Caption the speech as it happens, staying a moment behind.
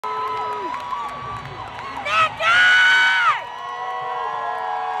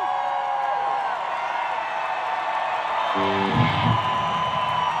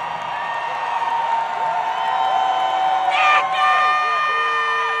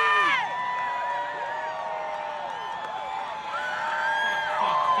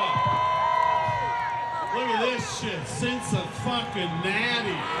fucking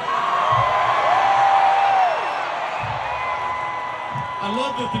natty. I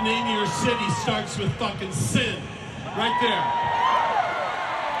love that the name of your city starts with fucking sin. Right there.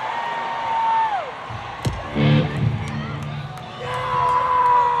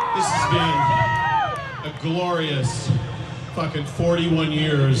 This has been a glorious fucking 41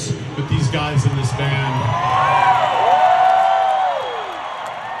 years with these guys in this band.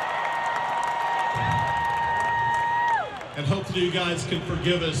 And hopefully you guys can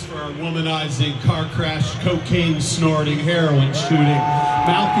forgive us for our womanizing, car crash, cocaine snorting, heroin shooting,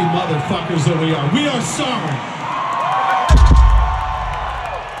 mouthy motherfuckers that we are. We are sorry.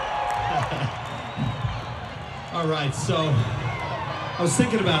 All right, so I was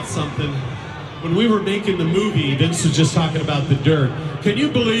thinking about something. When we were making the movie, Vince was just talking about The Dirt. Can you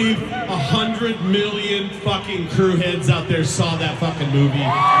believe 100 million fucking crew heads out there saw that fucking movie?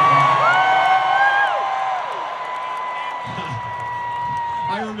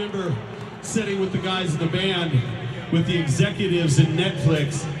 I remember sitting with the guys in the band, with the executives at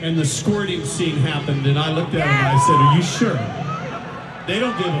Netflix, and the squirting scene happened, and I looked at them and I said, are you sure? They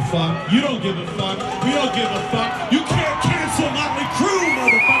don't give a fuck. You don't give a fuck. We don't give a fuck. You can't cancel Motley Crue,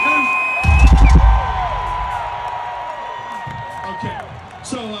 motherfuckers! Okay,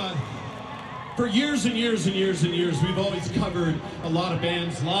 so for years and years and years and years, we've always covered a lot of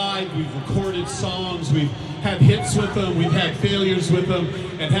bands live. We've recorded songs. We've had hits with them. We've had failures with them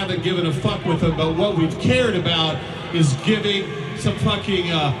and haven't given a fuck with them. But what we've cared about is giving some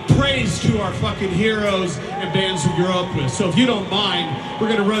fucking praise to our fucking heroes and bands we grew up with. So if you don't mind, we're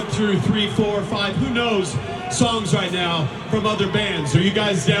going to run through 3, 4, 5, who knows, songs right now from other bands. Are you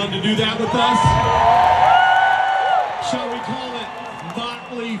guys down to do that with us? Shall we call it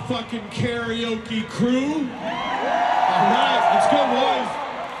Motley fucking Karaoke Crew? All right, let's go, boys.